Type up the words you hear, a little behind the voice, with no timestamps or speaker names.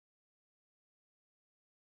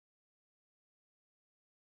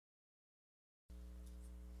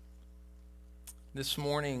This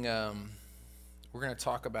morning, we're going to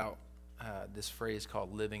talk about this phrase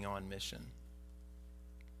called living on mission.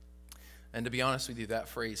 And to be honest with you, that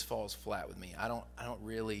phrase falls flat with me. I don't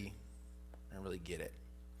really get it.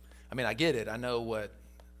 I mean, I get it. I know what,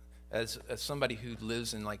 as somebody who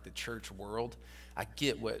lives in like the church world, I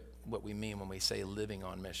get what we mean when we say living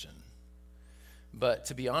on mission. But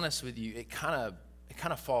to be honest with you, it kind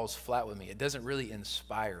of falls flat with me. It doesn't really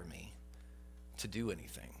inspire me to do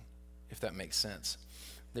anything, if that makes sense.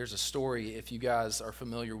 There's a story, if you guys are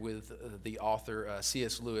familiar with the author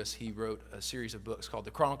C.S. Lewis, he wrote a series of books called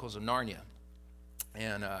The Chronicles of Narnia.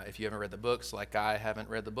 And if you haven't read the books, like I haven't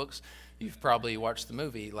read the books, you've probably watched the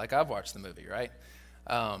movie like I've watched the movie, right?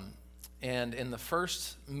 And in the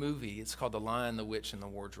first movie, it's called The Lion, the Witch, and the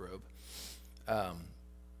Wardrobe.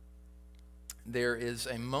 There is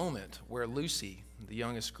a moment where Lucy, the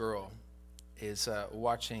youngest girl, is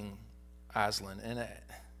watching Aslan. And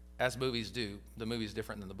as movies do, the movie's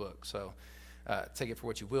different than the book. So take it for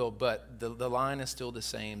what you will. But the line is still the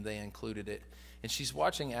same. They included it. And she's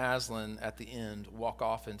watching Aslan at the end walk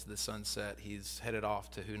off into the sunset. He's headed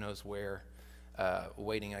off to who knows where,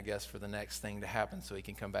 waiting, I guess, for the next thing to happen so he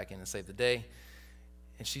can come back in and save the day.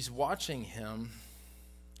 And she's watching him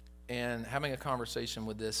and having a conversation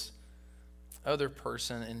with this other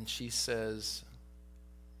person, and she says,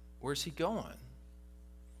 "Where's he going?"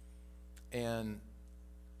 And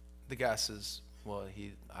the guy says, "Well,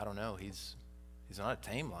 I don't know, he's not a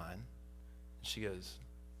tame lion." And she goes,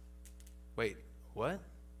 "Wait, what?"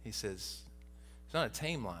 He says, "He's not a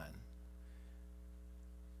tame lion."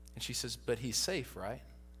 And she says, "But he's safe, right?"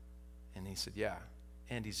 And he said, "Yeah,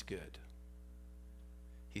 and he's good.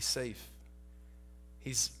 He's safe.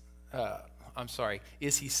 I'm sorry,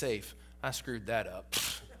 is he safe?" I screwed that up.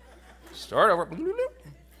 Start over.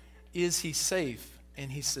 Is he safe?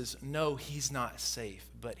 And he says, "No, he's not safe,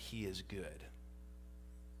 but he is good."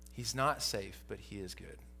 He's not safe, but he is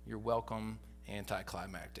good. You're welcome,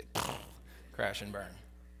 anticlimactic. Crash and burn.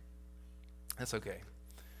 That's okay.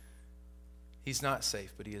 He's not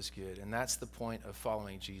safe, but he is good. And that's the point of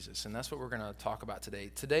following Jesus. And that's what we're going to talk about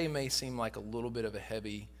today. Today may seem like a little bit of a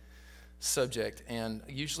heavy subject. And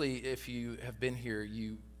usually if you have been here,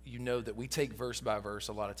 you know that we take verse by verse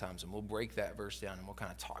a lot of times, and we'll break that verse down and we'll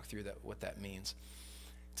kind of talk through what that means.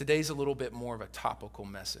 Today's a little bit more of a topical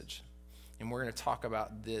message, and we're going to talk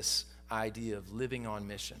about this idea of living on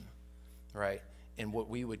mission, right, and what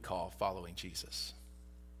we would call following Jesus.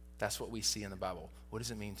 That's what we see in the Bible. What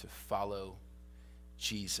does it mean to follow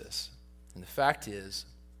Jesus? And the fact is,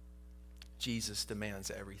 Jesus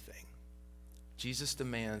demands everything. Jesus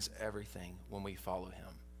demands everything when we follow him.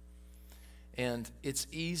 And it's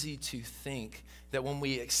easy to think that when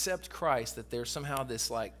we accept Christ, that there's somehow this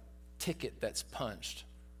like ticket that's punched,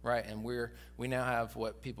 right? And we now have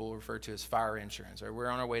what people refer to as fire insurance, right? We're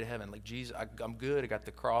on our way to heaven. Like, Jesus, I'm good. I got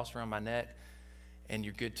the cross around my neck, and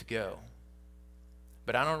you're good to go.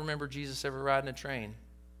 But I don't remember Jesus ever riding a train.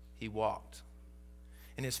 He walked.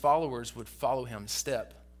 And his followers would follow him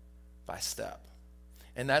step by step.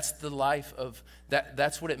 And that's the life of that.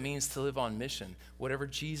 That's what it means to live on mission. Whatever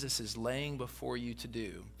Jesus is laying before you to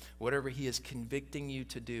do, whatever he is convicting you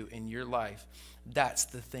to do in your life, that's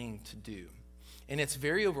the thing to do. And it's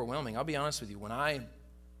very overwhelming. I'll be honest with you. When I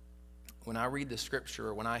read the scripture,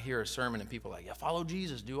 or when I hear a sermon and people are like, "Yeah, follow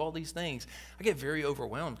Jesus, do all these things," I get very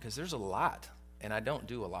overwhelmed because there's a lot, and I don't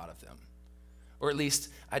do a lot of them. Or at least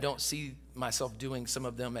I don't see myself doing some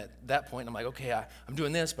of them at that point. I'm like, okay, I'm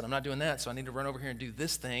doing this, but I'm not doing that, so I need to run over here and do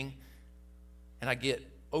this thing. And I get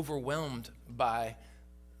overwhelmed by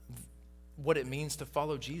what it means to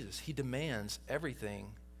follow Jesus. He demands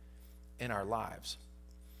everything in our lives.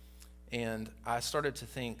 And I started to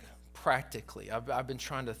think practically. I've been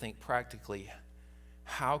trying to think practically,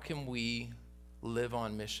 how can we live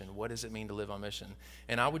on mission? What does it mean to live on mission?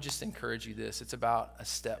 And I would just encourage you this. It's about a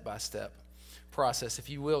step-by-step process. If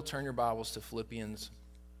you will, turn your Bibles to Philippians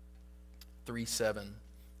 3:7.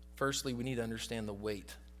 Firstly, we need to understand the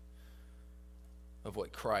weight of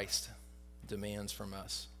what Christ demands from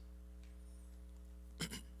us.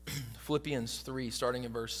 Philippians 3, starting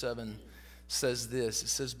in verse 7, says this. It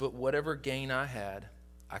says, "But whatever gain I had,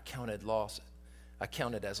 I counted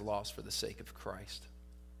as loss for the sake of Christ."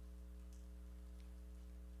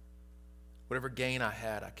 Whatever gain I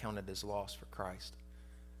had, I counted as loss for Christ.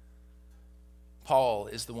 Paul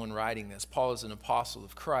is the one writing this. Paul is an apostle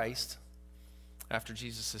of Christ. After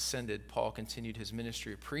Jesus ascended, Paul continued his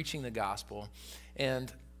ministry of preaching the gospel.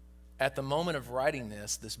 And at the moment of writing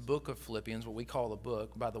this book of Philippians, what we call a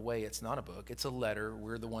book, by the way, it's not a book, it's a letter.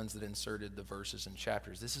 We're the ones that inserted the verses and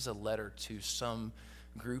chapters. This is a letter to some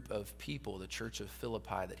group of people, the church of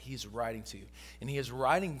Philippi, that he's writing to. And he is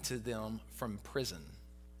writing to them from prison.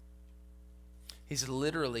 He's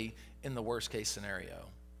literally in the worst case scenario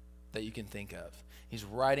that you can think of. He's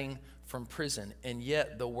writing from prison, and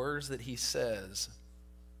yet the words that he says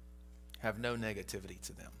have no negativity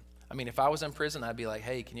to them. I mean, if I was in prison, I'd be like,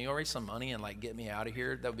 hey, can you raise some money and like get me out of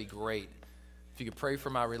here? That would be great. If you could pray for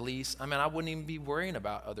my release. I mean, I wouldn't even be worrying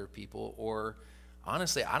about other people, or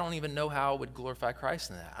honestly, I don't even know how I would glorify Christ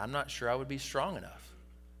in that. I'm not sure I would be strong enough.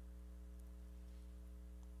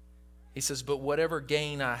 He says, but whatever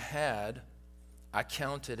gain I had, I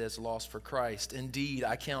counted as loss for Christ. Indeed,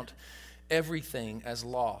 I count everything as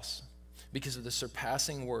loss because of the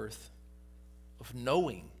surpassing worth of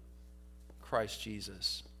knowing Christ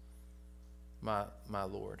Jesus, my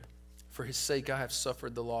Lord. For his sake, I have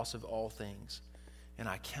suffered the loss of all things, and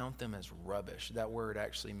I count them as rubbish. That word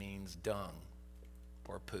actually means dung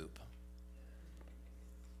or poop.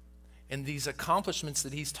 And these accomplishments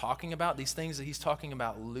that he's talking about, these things that he's talking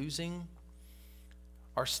about losing,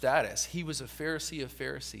 our status. He was a Pharisee of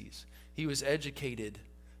Pharisees. He was educated.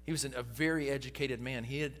 He was a very educated man.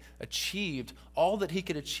 He had achieved all that he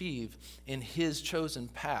could achieve in his chosen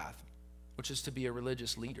path, which is to be a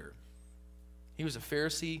religious leader. He was a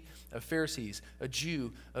Pharisee of Pharisees, a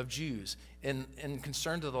Jew of Jews. And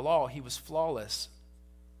concerned to the law, he was flawless.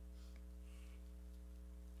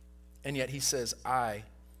 And yet he says, I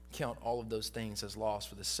count all of those things as loss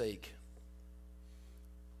for the sake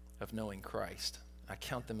of knowing Christ. I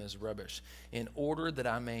count them as rubbish in order that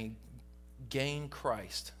I may gain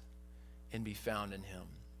Christ and be found in him.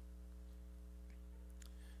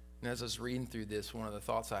 And as I was reading through this, one of the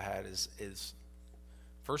thoughts I had is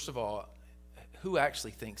first of all, who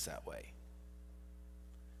actually thinks that way?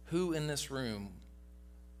 Who in this room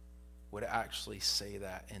would actually say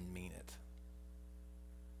that and mean it?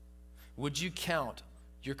 Would you count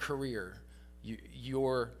your career,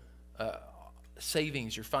 your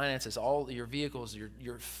savings, your finances, all your vehicles,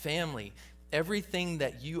 your family, everything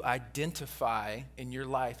that you identify in your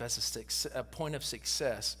life as a point of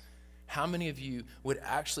success? How many of you would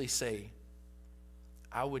actually say,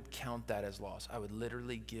 I would count that as loss? I would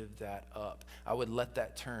literally give that up. I would let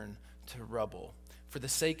that turn to rubble for the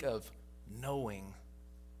sake of knowing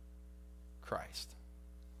Christ.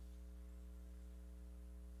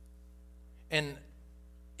 And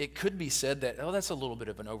it could be said that, oh, that's a little bit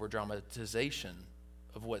of an over-dramatization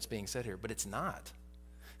of what's being said here, but it's not.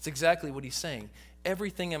 It's exactly what he's saying.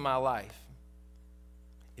 Everything in my life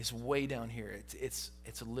is way down here. It's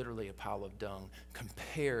literally a pile of dung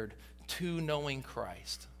compared to knowing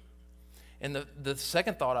Christ. And the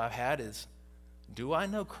second thought I've had is, do I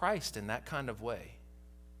know Christ in that kind of way?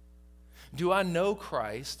 Do I know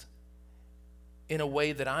Christ in a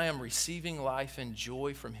way that I am receiving life and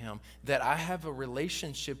joy from him, that I have a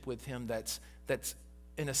relationship with him that's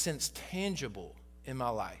in a sense tangible in my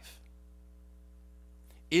life?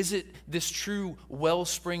 Is it this true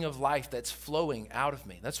wellspring of life that's flowing out of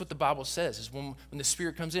me? That's what the Bible says, is when the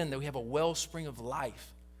Spirit comes in, that we have a wellspring of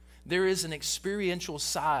life. There is an experiential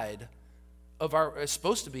side of it's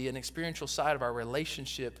supposed to be an experiential side of our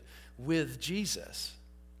relationship with Jesus.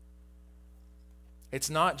 It's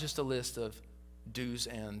not just a list of do's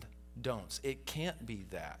and don'ts. It can't be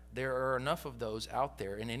that. There are enough of those out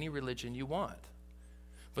there in any religion you want.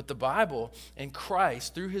 But the Bible and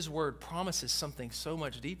Christ, through his word, promises something so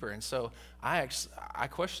much deeper. And so I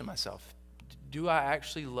question myself, do I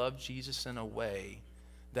actually love Jesus in a way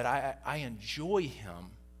that I enjoy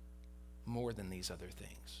him more than these other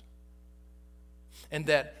things? And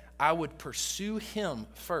that I would pursue him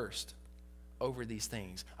first over these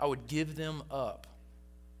things. I would give them up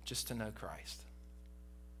just to know Christ.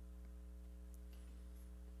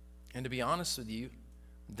 And to be honest with you,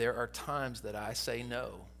 there are times that I say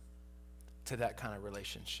no to that kind of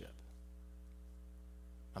relationship.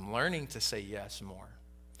 I'm learning to say yes more.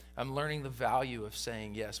 I'm learning the value of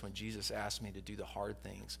saying yes when Jesus asks me to do the hard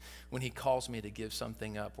things, when he calls me to give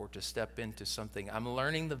something up or to step into something. I'm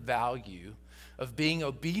learning the value of being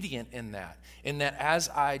obedient in that as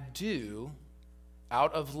I do,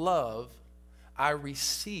 out of love, I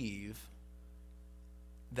receive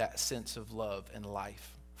that sense of love and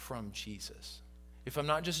life from Jesus. If I'm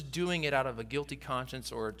not just doing it out of a guilty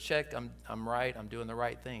conscience or a check, I'm right, I'm doing the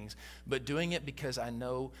right things, but doing it because I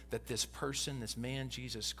know that this person, this man,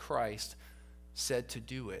 Jesus Christ, said to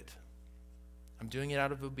do it. I'm doing it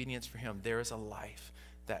out of obedience for him. There is a life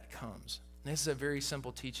that comes. And this is a very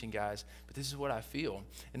simple teaching, guys, but this is what I feel.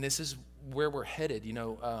 And this is where we're headed. You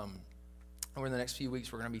know, over the next few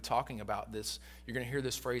weeks, we're going to be talking about this. You're going to hear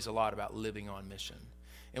this phrase a lot about living on mission.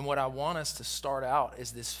 And what I want us to start out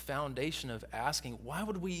is this foundation of asking, why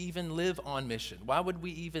would we even live on mission? Why would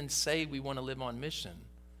we even say we want to live on mission?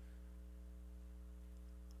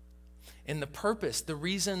 And the purpose, the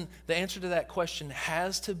reason, the answer to that question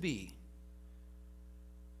has to be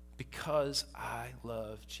because I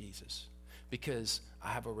love Jesus, because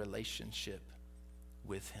I have a relationship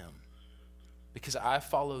with him, because I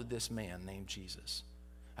follow this man named Jesus.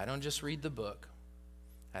 I don't just read the book.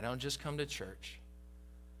 I don't just come to church.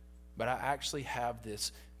 But I actually have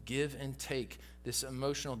this give and take, this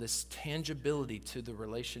emotional, this tangibility to the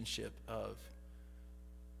relationship of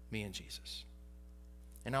me and Jesus.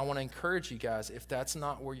 And I want to encourage you guys, if that's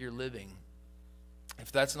not where you're living,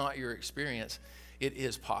 if that's not your experience, it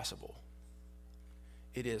is possible.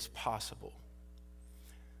 It is possible.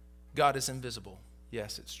 God is invisible.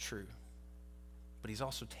 Yes, it's true. But he's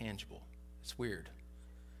also tangible. It's weird.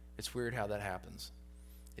 It's weird how that happens.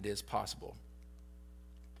 It is possible.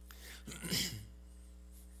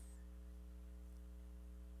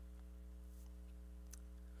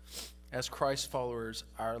 As Christ followers,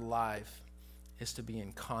 our life is to be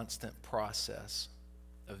in constant process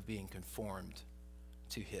of being conformed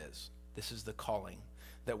to his. This is the calling,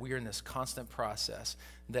 that we are in this constant process,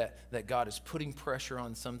 that God is putting pressure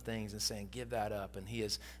on some things and saying, give that up. And he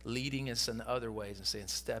is leading us in other ways and saying,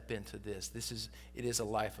 step into this. It is a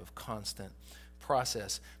life of constant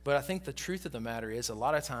process. But I think the truth of the matter is, a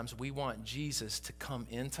lot of times we want Jesus to come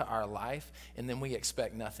into our life and then we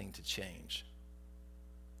expect nothing to change.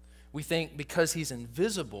 We think because he's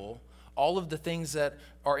invisible, all of the things that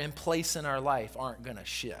are in place in our life aren't going to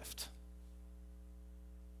shift.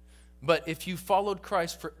 But if you followed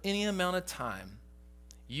Christ for any amount of time,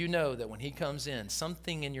 you know that when he comes in,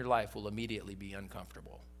 something in your life will immediately be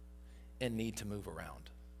uncomfortable and need to move around.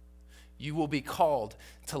 You will be called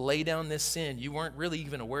to lay down this sin you weren't really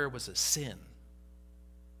even aware was a sin.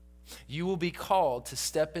 You will be called to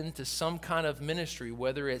step into some kind of ministry,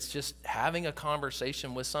 whether it's just having a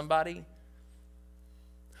conversation with somebody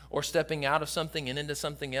or stepping out of something and into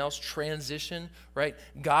something else, transition, right?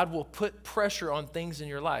 God will put pressure on things in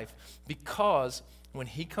your life because when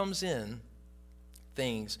he comes in,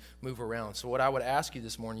 things move around. So what I would ask you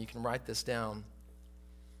this morning, you can write this down.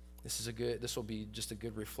 This will be just a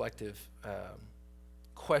good reflective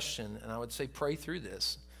question, and I would say pray through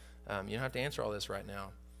this. You don't have to answer all this right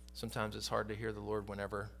now. Sometimes it's hard to hear the Lord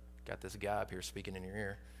whenever got this guy up here speaking in your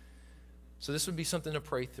ear. So this would be something to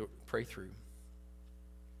pray through.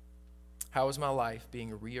 How is my life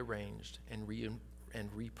being rearranged and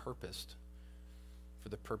repurposed for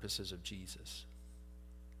the purposes of Jesus?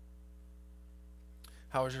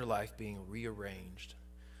 How is your life being rearranged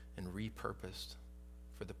and repurposed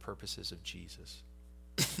for the purposes of Jesus?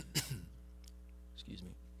 Excuse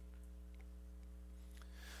me.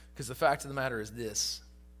 Because the fact of the matter is this.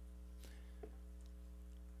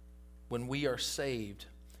 When we are saved,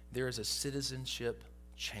 there is a citizenship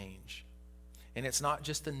change. And it's not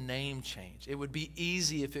just a name change. It would be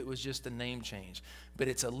easy if it was just a name change, but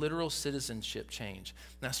it's a literal citizenship change.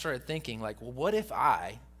 And I started thinking, like, well, what if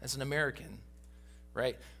I, as an American,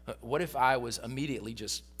 right, what if I was immediately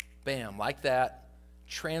just, bam, like that,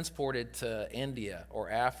 transported to India or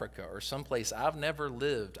Africa or someplace I've never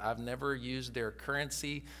lived. I've never used their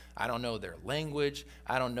currency. I don't know their language.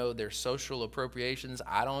 I don't know their social appropriations.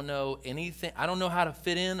 I don't know anything. I don't know how to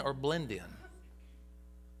fit in or blend in.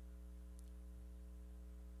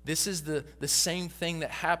 This is the same thing that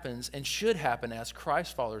happens and should happen as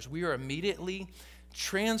Christ followers. We are immediately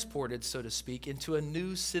transported, so to speak, into a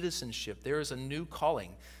new citizenship. There is a new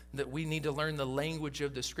calling that we need to learn the language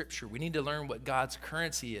of the Scripture. We need to learn what God's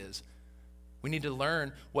currency is. We need to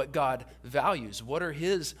learn what God values. What are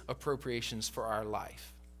his appropriations for our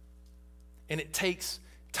life? And it takes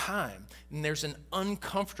time, and there's an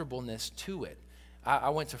uncomfortableness to it. I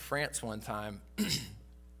went to France one time,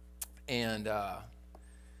 and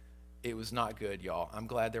it was not good, y'all. I'm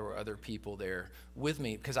glad there were other people there with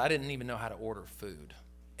me because I didn't even know how to order food.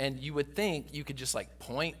 And you would think you could just like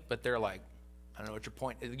point, but they're like, I don't know what your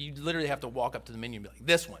point is. You literally have to walk up to the menu and be like,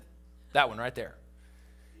 this one, that one right there.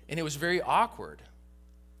 And it was very awkward.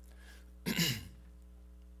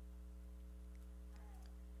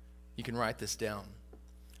 You can write this down.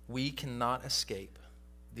 We cannot escape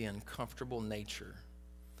the uncomfortable nature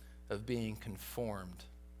of being conformed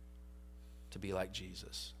to be like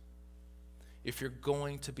Jesus. If you're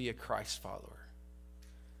going to be a Christ follower,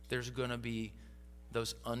 there's going to be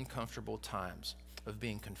those uncomfortable times of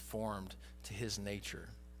being conformed to his nature.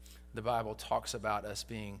 The Bible talks about us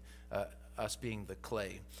being the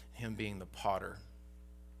clay, him being the potter.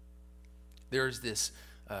 There's this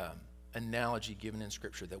analogy given in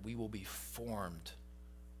Scripture that we will be formed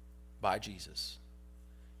by Jesus.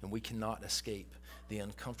 And we cannot escape the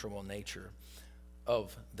uncomfortable nature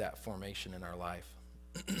of that formation in our life.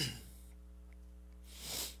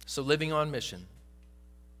 So living on mission.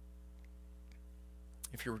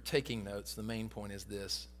 If you're taking notes, the main point is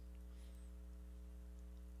this.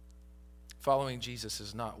 Following Jesus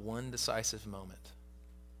is not one decisive moment,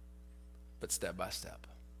 but step by step.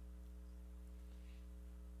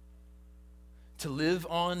 To live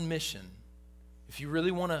on mission, if you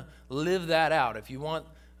really want to live that out, if you want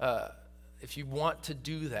to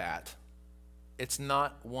do that, it's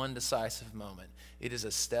not one decisive moment. It is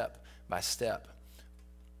a step-by-step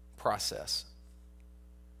process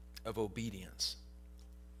of obedience.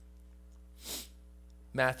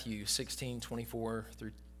 Matthew 16:24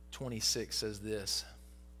 through 26 says this.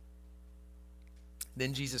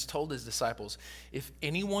 Then Jesus told his disciples, if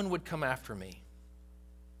anyone would come after me,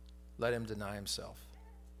 let him deny himself,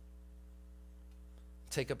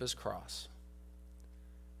 take up his cross,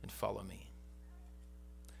 and follow me.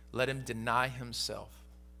 Let him deny himself,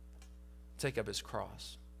 take up his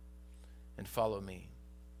cross, and follow me.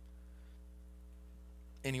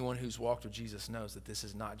 Anyone who's walked with Jesus knows that this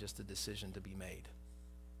is not just a decision to be made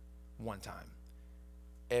one time.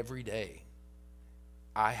 Every day,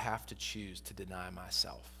 I have to choose to deny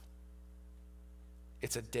myself.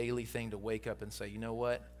 It's a daily thing to wake up and say, you know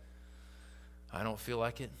what? I don't feel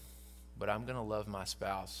like it, but I'm going to love my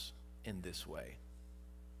spouse in this way.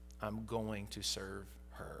 I'm going to serve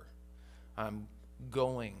her. I'm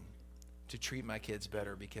going to treat my kids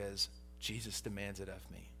better because Jesus demands it of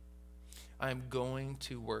me. I'm going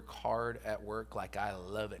to work hard at work like I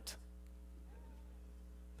love it.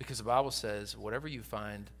 Because the Bible says, whatever your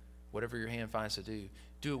hand finds to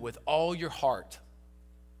do it with all your heart.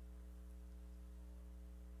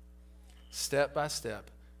 Step by step,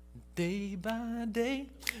 day by day,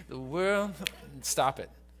 the world. Stop it.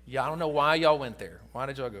 Yeah, I don't know why y'all went there. Why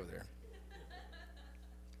did y'all go there?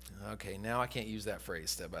 Okay, now I can't use that phrase,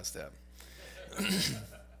 step by step.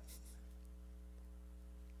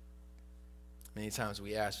 Many times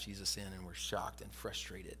we ask Jesus in and we're shocked and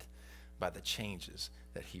frustrated by the changes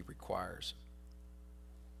that he requires.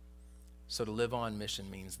 So to live on mission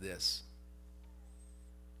means this.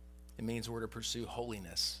 It means we're to pursue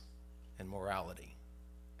holiness and morality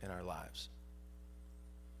in our lives.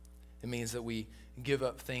 It means that we give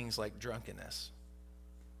up things like drunkenness.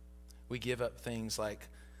 We give up things like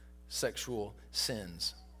sexual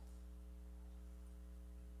sins.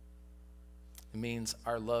 It means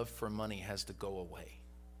our love for money has to go away.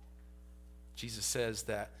 Jesus says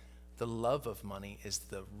that the love of money is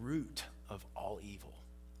the root of all evil.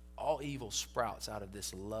 All evil sprouts out of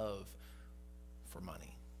this love for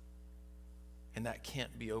money. And that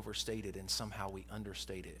can't be overstated, and somehow we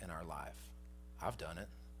understate it in our life. I've done it.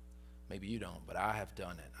 Maybe you don't, but I have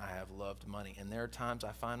done it. I have loved money. And there are times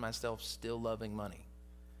I find myself still loving money,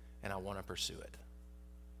 and I want to pursue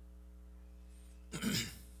it.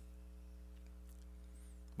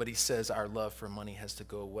 But he says our love for money has to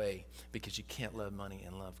go away because you can't love money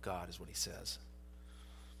and love God, is what he says.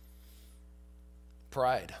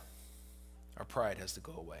 Pride. Our pride has to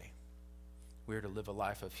go away. We are to live a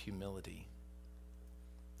life of humility.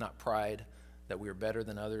 Not pride that we are better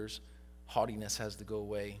than others. Haughtiness has to go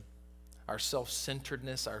away. Our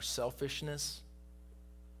self-centeredness, our selfishness,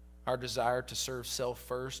 our desire to serve self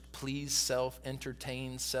first, please self,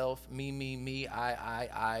 entertain self, me,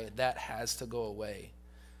 I, that has to go away.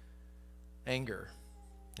 Anger,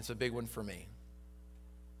 it's a big one for me,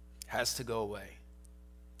 has to go away.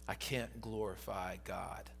 I can't glorify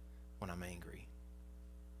God when I'm angry.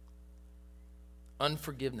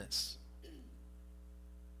 Unforgiveness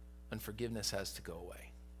has to go away.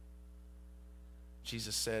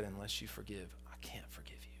 Jesus said, unless you forgive, I can't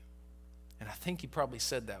forgive you. And I think he probably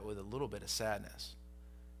said that with a little bit of sadness,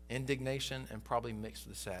 indignation, and probably mixed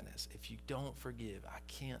with sadness. If you don't forgive, I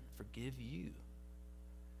can't forgive you.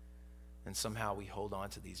 And somehow we hold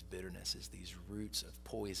on to these bitternesses, these roots of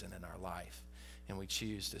poison in our life, and we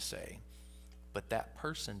choose to say, but that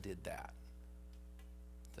person did that.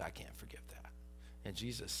 I can't forgive that. And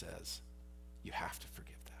Jesus says, you have to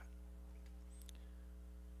forgive that.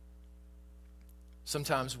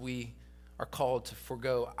 Sometimes we are called to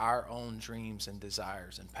forego our own dreams and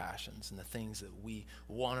desires and passions and the things that we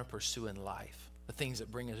want to pursue in life, the things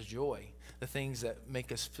that bring us joy, the things that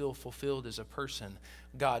make us feel fulfilled as a person.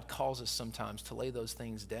 God calls us sometimes to lay those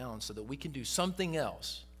things down so that we can do something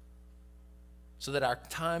else, so that our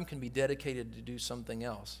time can be dedicated to do something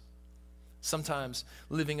else. Sometimes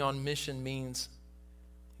living on mission means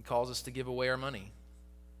he calls us to give away our money.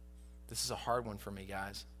 This is a hard one for me,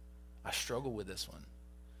 guys. I struggle with this one.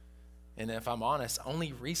 And if I'm honest,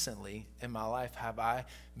 only recently in my life have I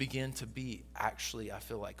begun to be actually, I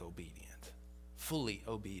feel like, obedient, fully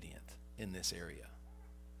obedient in this area.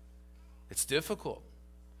 It's difficult,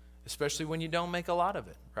 especially when you don't make a lot of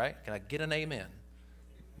it, right? Can I get an amen?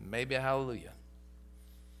 Maybe a hallelujah.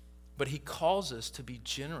 But he calls us to be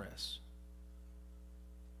generous.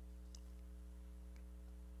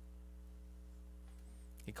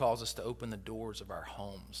 He calls us to open the doors of our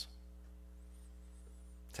homes,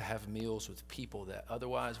 to have meals with people that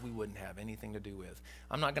otherwise we wouldn't have anything to do with.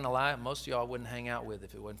 I'm not going to lie, most of y'all wouldn't hang out with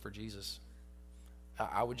if it wasn't for Jesus.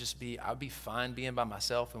 I'd be fine being by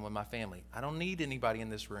myself and with my family. I don't need anybody in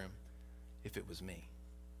this room if it was me.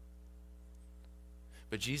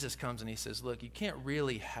 But Jesus comes and he says, look, you can't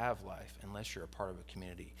really have life unless you're a part of a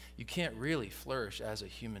community. You can't really flourish as a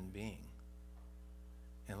human being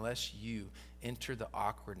unless you enter the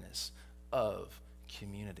awkwardness of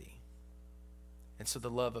community. And so the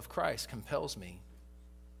love of Christ compels me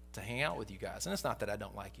to hang out with you guys. And it's not that I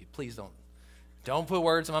don't like you. Please don't put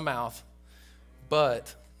words in my mouth.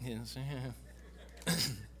 But,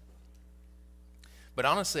 but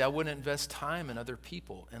honestly, I wouldn't invest time in other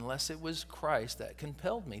people unless it was Christ that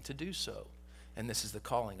compelled me to do so. And this is the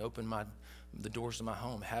calling. Open the doors of my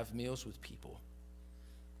home. Have meals with people.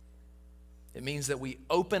 It means that we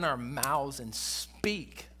open our mouths and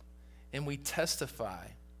speak, and we testify,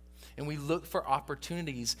 and we look for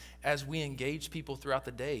opportunities as we engage people throughout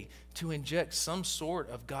the day to inject some sort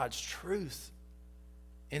of God's truth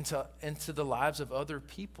into the lives of other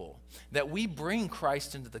people, that we bring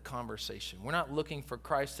Christ into the conversation. We're not looking for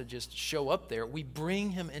Christ to just show up there. We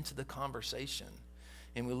bring him into the conversation,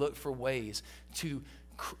 and we look for ways to,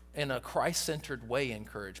 in a Christ-centered way,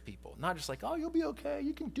 encourage people. Not just like, oh, you'll be okay,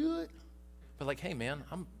 you can do it. But like, hey, man,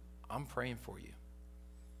 I'm praying for you.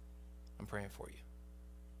 I'm praying for you.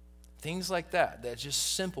 Things like that, that's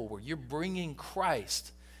just simple, where you're bringing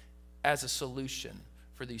Christ as a solution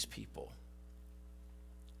for these people.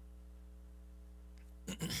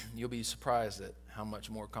 You'll be surprised at how much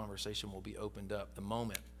more conversation will be opened up the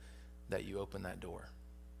moment that you open that door.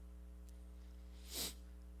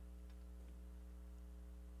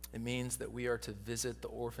 It means that we are to visit the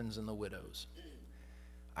orphans and the widows.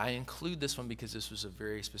 I include this one because this was a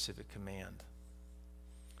very specific command.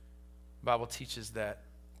 The Bible teaches that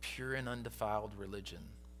pure and undefiled religion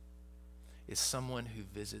is someone who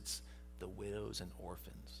visits the widows and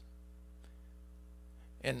orphans.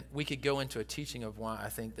 And we could go into a teaching of why I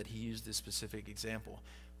think that he used this specific example.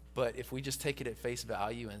 But if we just take it at face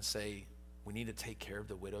value and say we need to take care of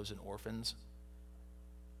the widows and orphans,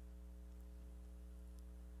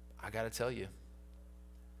 I got to tell you,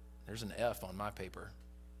 there's an F on my paper.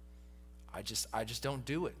 I just don't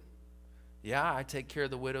do it. Yeah, I take care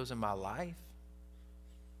of the widows in my life.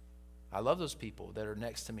 I love those people that are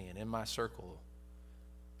next to me and in my circle.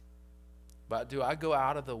 But do I go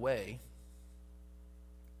out of the way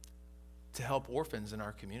to help orphans in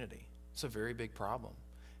our community? It's a very big problem.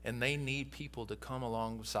 And they need people to come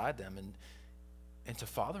alongside them and to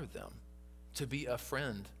father them, to be a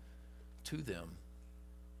friend to them.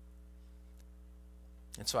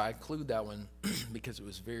 And so I include that one because it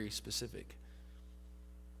was very specific.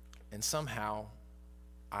 And somehow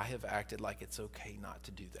I have acted like it's okay not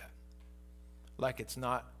to do that. Like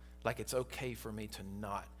it's okay for me to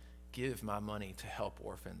not give my money to help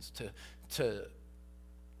orphans,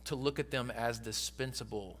 to look at them as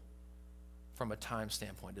dispensable from a time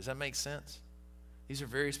standpoint. Does that make sense? These are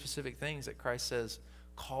very specific things that Christ says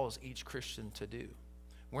calls each Christian to do.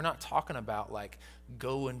 We're not talking about like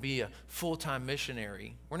go and be a full-time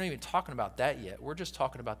missionary. We're not even talking about that yet. We're just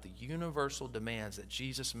talking about the universal demands that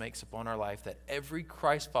Jesus makes upon our life that every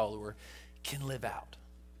Christ follower can live out.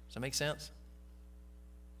 Does that make sense?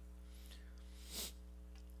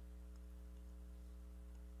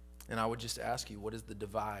 And I would just ask you, what is the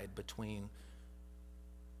divide between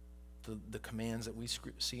the commands that we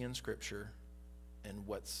see in Scripture and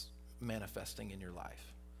what's manifesting in your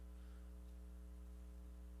life?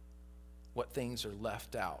 What things are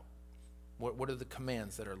left out? What are the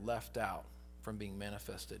commands that are left out from being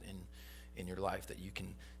manifested in your life that you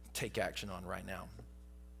can take action on right now?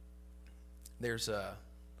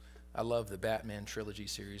 I love the Batman trilogy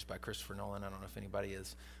series by Christopher Nolan. I don't know if anybody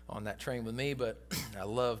is on that train with me, but I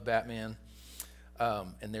love Batman.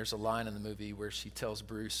 And there's a line in the movie where she tells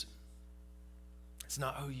Bruce, it's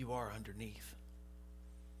not who you are underneath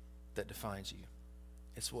that defines you.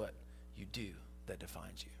 It's what you do that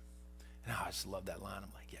defines you. And I just love that line.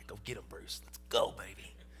 I'm like, yeah, go get him, Bruce. Let's go,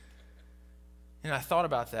 baby. And I thought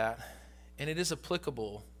about that, and it is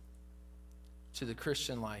applicable to the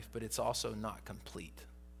Christian life, but it's also not complete.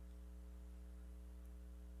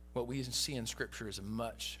 What we see in Scripture is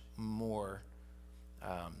much more,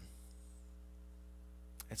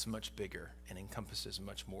 it's much bigger and encompasses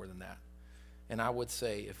much more than that. And I would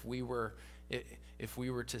say if we were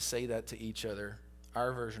to say that to each other,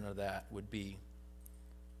 our version of that would be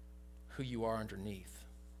who you are underneath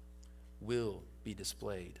will be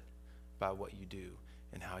displayed by what you do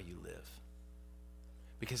and how you live.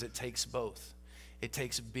 Because it takes both. It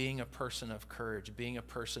takes being a person of courage, being a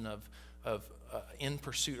person of in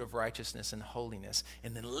pursuit of righteousness and holiness,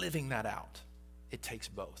 and then living that out. It takes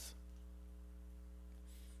both.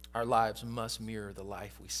 Our lives must mirror the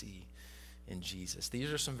life we see in Jesus.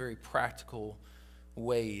 These are some very practical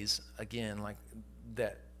ways, again, like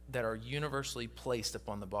that are universally placed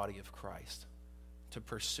upon the body of Christ to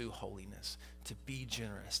pursue holiness, to be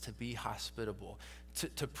generous, to be hospitable,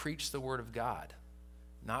 to preach the word of God.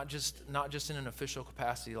 Not just in an official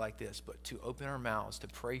capacity like this, but to open our mouths, to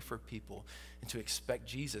pray for people, and to expect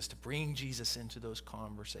Jesus, to bring Jesus into those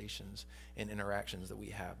conversations and interactions that we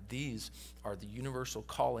have. These are the universal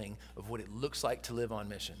calling of what it looks like to live on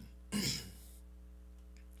mission. And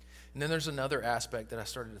then there's another aspect that I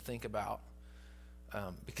started to think about,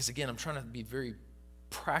 because again, I'm trying to be very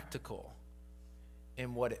practical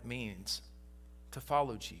in what it means to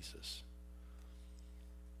follow Jesus.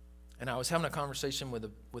 And I was having a conversation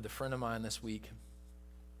with a friend of mine this week,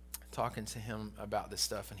 talking to him about this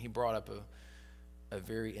stuff, and he brought up a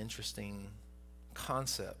very interesting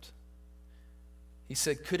concept. He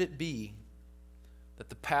said, could it be that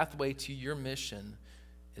the pathway to your mission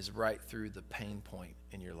is right through the pain point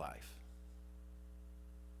in your life?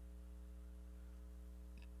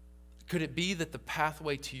 Could it be that the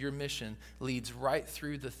pathway to your mission leads right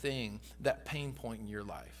through that pain point in your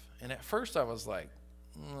life? And at first I was like,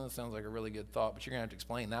 that sounds like a really good thought, but you're going to have to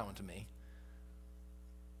explain that one to me.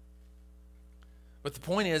 But the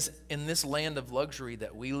point is, in this land of luxury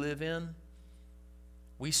that we live in,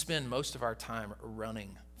 we spend most of our time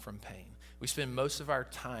running from pain. We spend most of our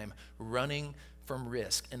time running from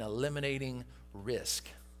risk and eliminating risk.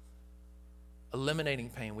 Eliminating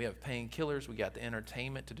pain. We have painkillers. We got the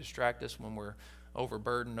entertainment to distract us when we're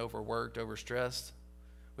overburdened, overworked, overstressed.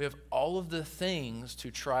 We have all of the things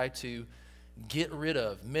to try to get rid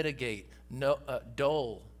of, mitigate,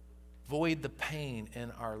 dull, void the pain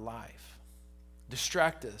in our life.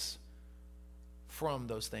 Distract us from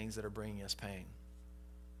those things that are bringing us pain.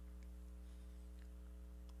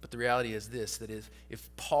 But the reality is this, that if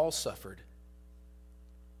Paul suffered,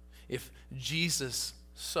 if Jesus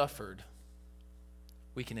suffered,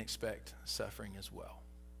 we can expect suffering as well.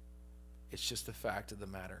 It's just the fact of the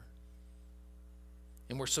matter.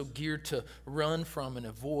 And we're so geared to run from and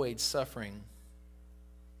avoid suffering.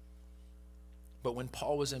 But when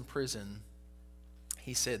Paul was in prison,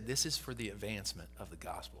 he said, this is for the advancement of the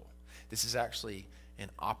gospel. This is actually an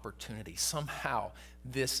opportunity. Somehow,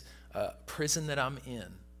 this prison that I'm in,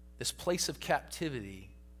 this place of captivity,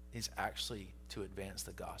 is actually to advance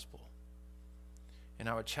the gospel. And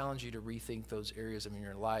I would challenge you to rethink those areas of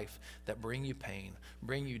your life that bring you pain,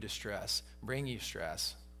 bring you distress, bring you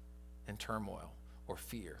stress and turmoil, or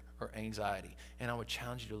fear, or anxiety. And I would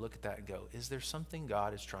challenge you to look at that and go, is there something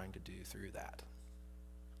God is trying to do through that?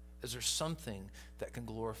 Is there something that can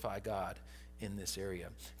glorify God in this area?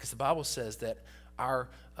 Because the Bible says that our,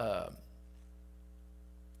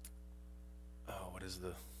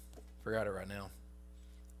 forgot it right now.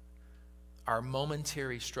 Our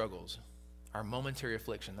momentary struggles, our momentary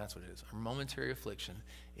affliction, that's what it is. Our momentary affliction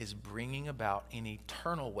is bringing about an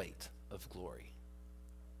eternal weight of glory.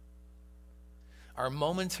 Our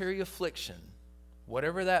momentary affliction,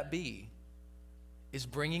 whatever that be, is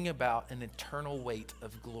bringing about an eternal weight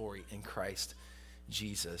of glory in Christ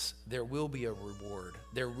Jesus. There will be a reward.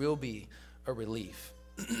 There will be a relief.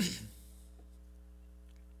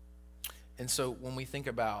 And so when we think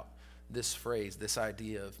about this phrase, this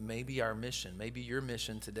idea of maybe our mission, maybe your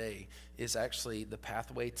mission today is actually the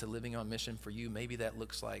pathway to living on mission for you, maybe that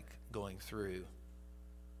looks like going through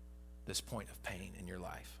this point of pain in your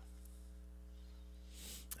life.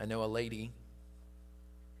 I know a lady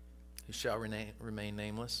who shall remain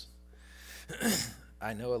nameless.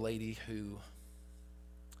 I know a lady who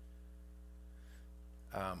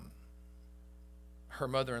her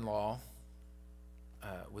mother-in-law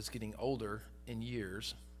was getting older in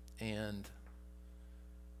years, and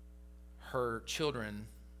her children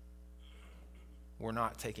were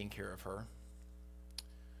not taking care of her.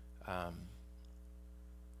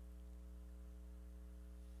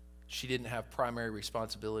 She didn't have primary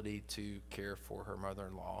responsibility to care for her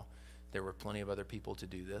mother-in-law. There were plenty of other people to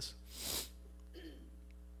do this.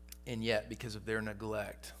 And yet, because of their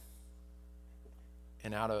neglect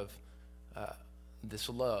and out of this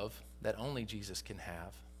love that only Jesus can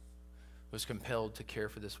have, was compelled to care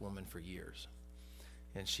for this woman for years.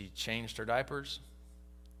 And she changed her diapers.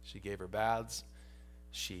 She gave her baths.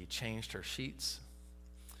 She changed her sheets.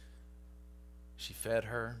 She fed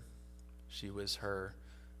her. She was her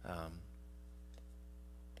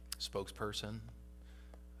spokesperson.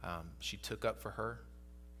 She took up for her.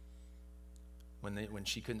 When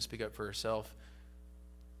she couldn't speak up for herself,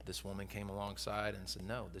 this woman came alongside and said,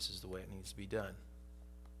 no, this is the way it needs to be done.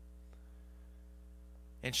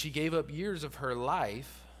 And she gave up years of her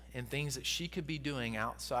life and things that she could be doing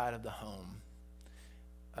outside of the home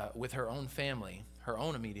with her own family, her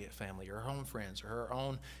own immediate family, her own friends, or her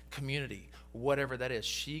own community, whatever that is.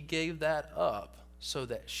 She gave that up so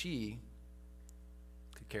that she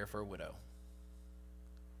could care for a widow.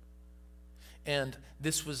 And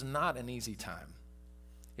this was not an easy time.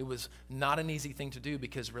 It was not an easy thing to do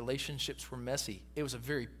because relationships were messy. It was a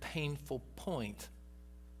very painful point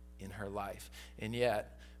in her life. And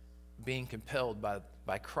yet, being compelled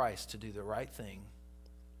by Christ to do the right thing,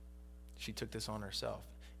 she took this on herself.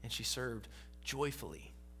 And she served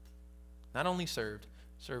joyfully. Not only served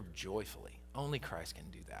joyfully. Only Christ can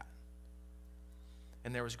do that.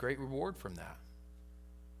 And there was great reward from that.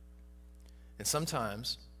 And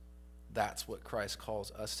sometimes that's what Christ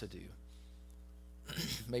calls us to do.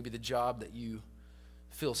 Maybe the job that you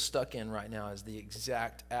feel stuck in right now is the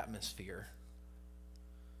exact atmosphere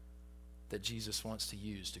that Jesus wants to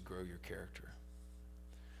use to grow your character.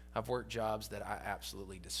 I've worked jobs that I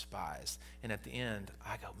absolutely despise. And at the end,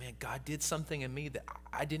 I go, man, God did something in me that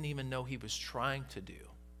I didn't even know he was trying to do.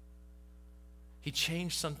 He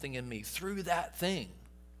changed something in me through that thing.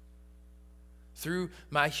 Through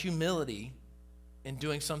my humility in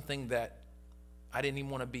doing something that I didn't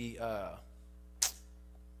even want to be, I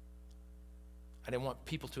didn't want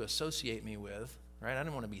people to associate me with, right? I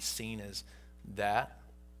didn't want to be seen as that.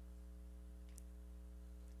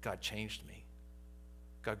 God changed me.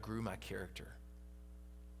 God grew my character.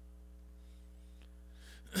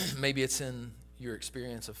 Maybe it's in your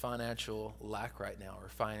experience of financial lack right now or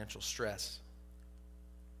financial stress.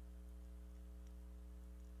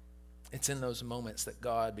 It's in those moments that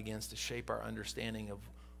God begins to shape our understanding of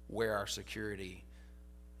where our security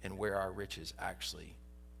and where our riches actually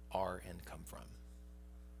are and come from.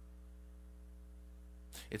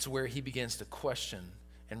 It's where he begins to question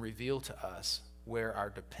and reveal to us where our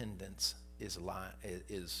dependence is lying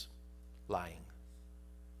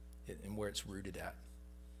and where it's rooted at.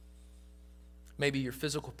 Maybe your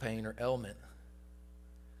physical pain or ailment,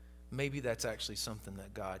 maybe that's actually something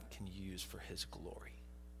that God can use for his glory.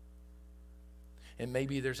 And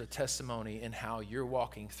maybe there's a testimony in how you're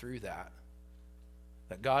walking through that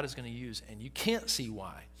God is going to use, and you can't see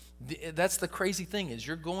why. That's the crazy thing, is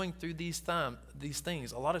you're going through these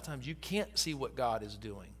things. A lot of times you can't see what God is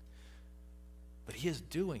doing, but he is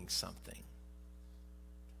doing something.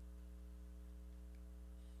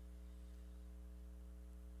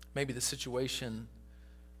 Maybe the situation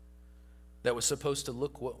that was supposed to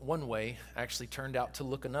look one way actually turned out to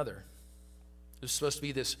look another. It was supposed to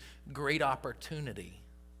be this great opportunity,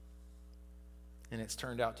 and it's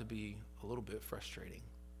turned out to be a little bit frustrating,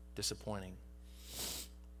 disappointing.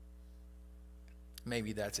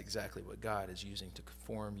 Maybe that's exactly what God is using to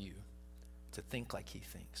conform you to think like he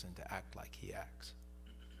thinks and to act like he acts.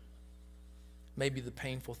 Maybe the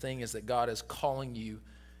painful thing is that God is calling you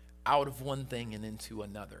out of one thing and into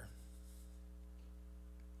another.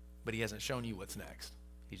 But he hasn't shown you what's next.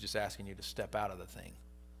 He's just asking you to step out of the thing.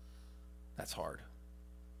 That's hard.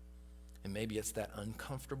 And maybe it's that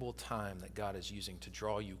uncomfortable time that God is using to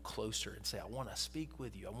draw you closer and say, I want to speak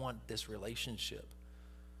with you. I want this relationship.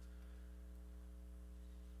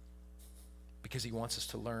 Because he wants us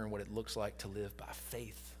to learn what it looks like to live by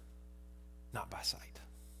faith, not by sight.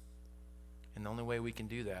 And the only way we can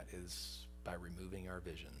do that is by removing our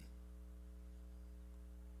vision.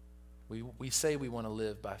 We say we want to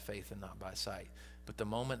live by faith and not by sight. But the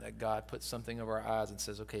moment that God puts something over our eyes and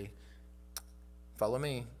says, okay, follow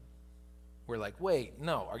me, we're like, wait,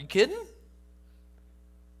 no, are you kidding?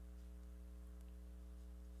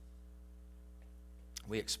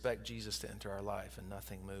 We expect Jesus to enter our life and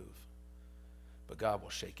nothing move. But God will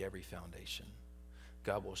shake every foundation.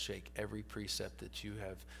 God will shake every precept that you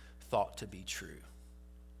have thought to be true.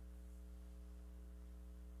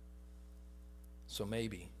 So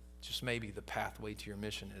maybe, just maybe, the pathway to your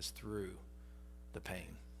mission is through the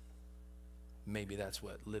pain. Maybe that's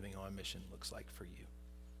what living on mission looks like for you.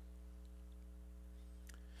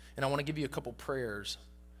 And I want to give you a couple prayers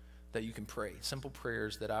that you can pray, simple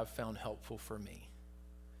prayers that I've found helpful for me.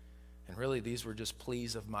 And really, these were just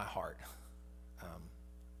pleas of my heart.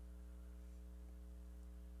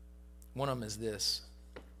 One of them is this.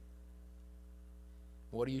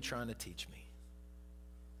 What are you trying to teach me?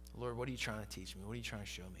 Lord, what are you trying to teach me? What are you trying to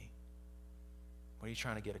show me? What are you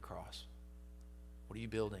trying to get across? What are you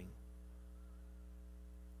building?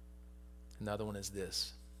 Another one is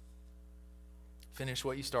this. Finish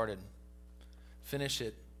what you started. Finish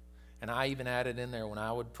it. And I even added in there when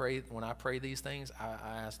I pray these things,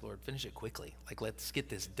 I asked, Lord, finish it quickly. Like, let's get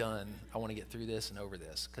this done. I want to get through this and over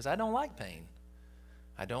this. Because I don't like pain.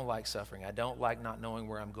 I don't like suffering. I don't like not knowing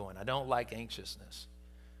where I'm going. I don't like anxiousness.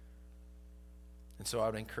 And so I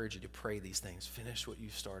would encourage you to pray these things. Finish what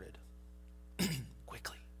you've started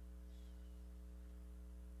quickly.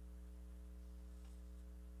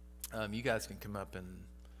 You guys can come up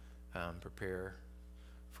and prepare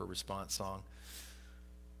for a response song.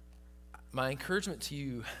 My encouragement to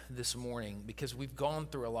you this morning, because we've gone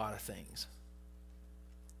through a lot of things.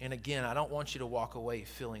 And again, I don't want you to walk away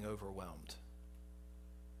feeling overwhelmed.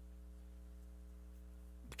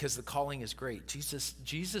 Because the calling is great.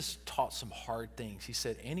 Jesus taught some hard things. He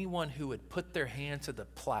said, anyone who would put their hand to the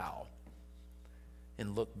plow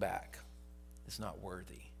and look back is not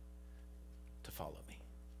worthy to follow me.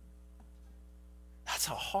 That's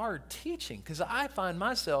a hard teaching, because I find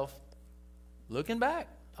myself looking back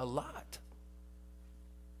a lot.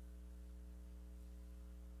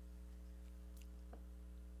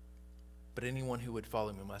 But anyone who would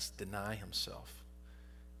follow me must deny himself,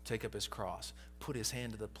 take up his cross, put his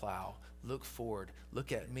hand to the plow, look forward,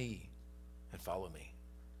 look at me, and follow me.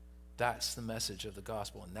 That's the message of the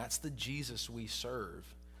gospel, and that's the Jesus we serve.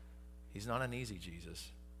 He's not an easy Jesus.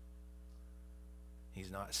 He's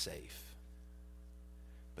not safe.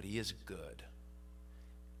 But he is good.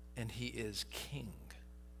 And he is king.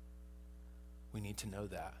 We need to know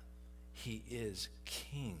that. He is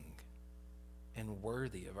king and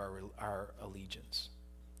worthy of our allegiance.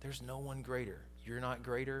 There's no one greater. You're not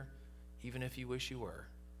greater, even if you wish you were.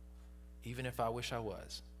 Even if I wish I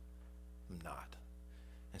was. I'm not.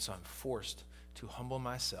 And so I'm forced to humble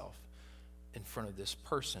myself in front of this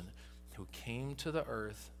person who came to the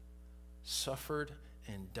earth, suffered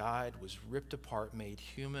and died, was ripped apart, made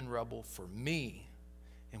human rubble for me,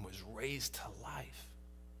 and was raised to life.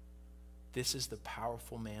 This is the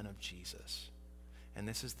powerful man of Jesus. And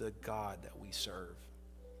this is the God that we serve.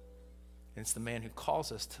 And it's the man who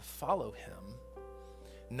calls us to follow him,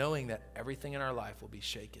 knowing that everything in our life will be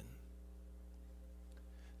shaken.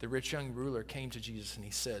 The rich young ruler came to Jesus and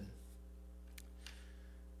he said,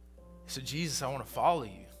 Jesus, I want to follow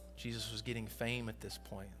you. Jesus was getting fame at this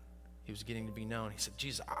point. He was getting to be known. He said,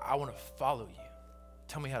 Jesus, I want to follow you.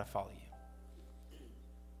 Tell me how to follow you.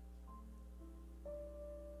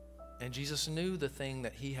 And Jesus knew the thing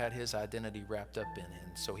that he had his identity wrapped up in,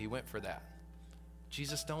 and so he went for that.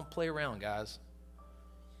 Jesus, don't play around, guys.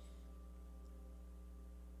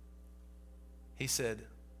 He said,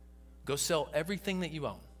 go sell everything that you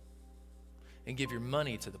own and give your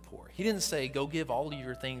money to the poor. He didn't say, go give all of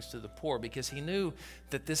your things to the poor, because he knew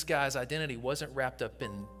that this guy's identity wasn't wrapped up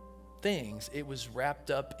in things, it was wrapped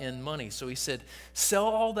up in money. So he said, sell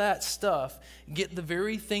all that stuff, get the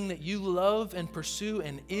very thing that you love and pursue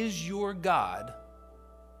and is your God,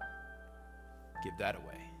 give that away.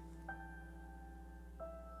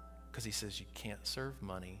 Because he says you can't serve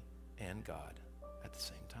money and God at the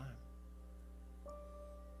same time.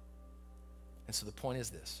 And so the point is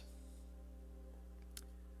this.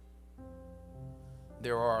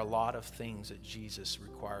 There are a lot of things that Jesus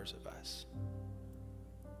requires of us.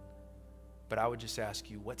 But I would just ask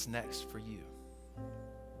you, what's next for you?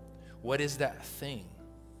 What is that thing?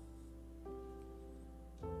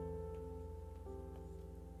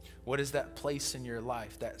 What is that place in your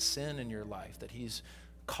life, that sin in your life that he's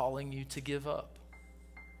calling you to give up?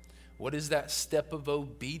 What is that step of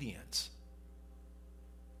obedience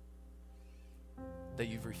that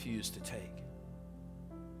you've refused to take?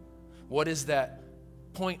 What is that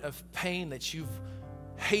point of pain that you've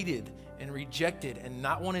hated and rejected and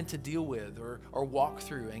not wanting to deal with or walk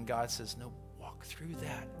through? And God says, no, walk through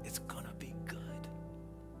that. It's going to be good.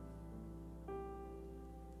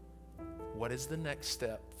 What is the next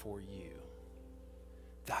step for you?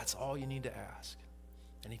 That's all you need to ask.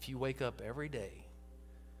 And if you wake up every day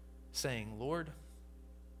saying, Lord,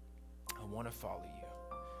 I want to follow you.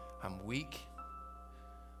 I'm weak,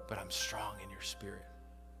 but I'm strong in your spirit.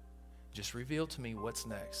 Just reveal to me what's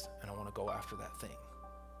next, and I want to go after that thing.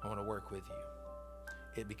 I want to work with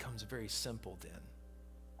you. It becomes very simple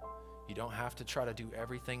then. You don't have to try to do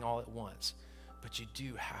everything all at once, but you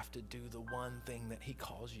do have to do the one thing that he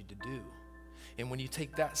calls you to do. And when you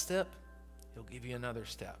take that step, he'll give you another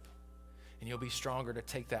step. And you'll be stronger to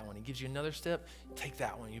take that one. He gives you another step, take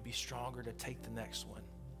that one. You'll be stronger to take the next one.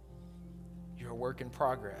 a work in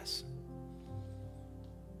progress.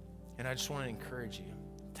 And I just want to encourage you,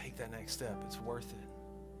 take that next step. It's worth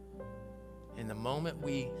it. And the moment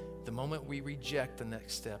we reject the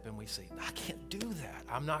next step and we say, I can't do that.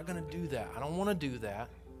 I'm not going to do that. I don't want to do that.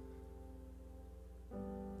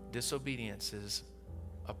 Disobedience is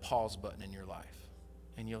a pause button in your life.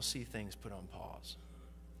 And you'll see things put on pause.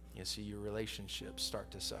 You'll see your relationships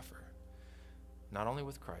start to suffer. Not only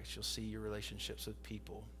with Christ, you'll see your relationships with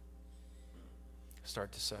people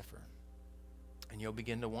start to suffer. And you'll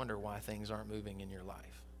begin to wonder why things aren't moving in your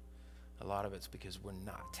life. A lot of it's because we're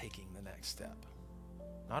not taking the next step.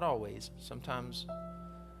 Not always. Sometimes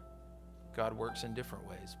God works in different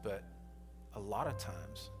ways, but a lot of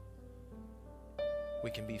times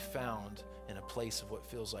we can be found in a place of what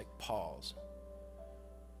feels like pause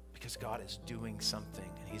because God is doing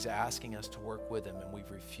something and he's asking us to work with him and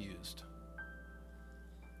we've refused.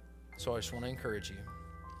 So I just want to encourage you.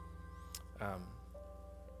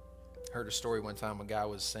 Heard a story one time, a guy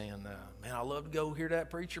was saying, man, I love to go hear that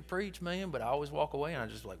preacher preach, man, but I always walk away and I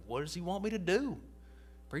just like, what does he want me to do?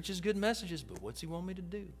 Preaches good messages, but what's he want me to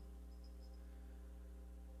do?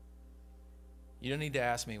 You don't need to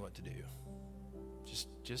ask me what to do.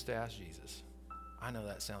 Just ask Jesus. I know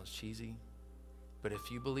that sounds cheesy, but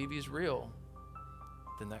if you believe he's real,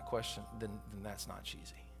 then that question, then that's not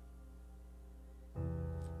cheesy.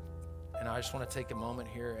 And I just want to take a moment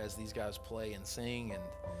here as these guys play and sing, and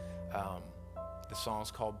the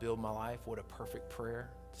song's called Build My Life. What a perfect prayer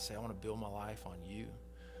to say, I want to build my life on you.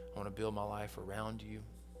 I want to build my life around you.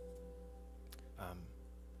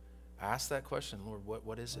 Ask that question, Lord,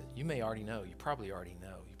 what is it? You may already know. You probably already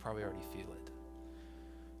know. You probably already feel it.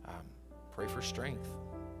 Pray for strength.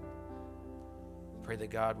 Pray that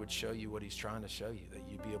God would show you what he's trying to show you, that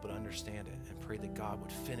you'd be able to understand it, and pray that God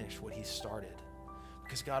would finish what he started.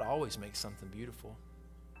 Because God always makes something beautiful.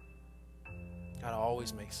 God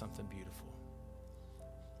always makes something beautiful.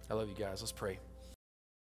 I love you guys. Let's pray.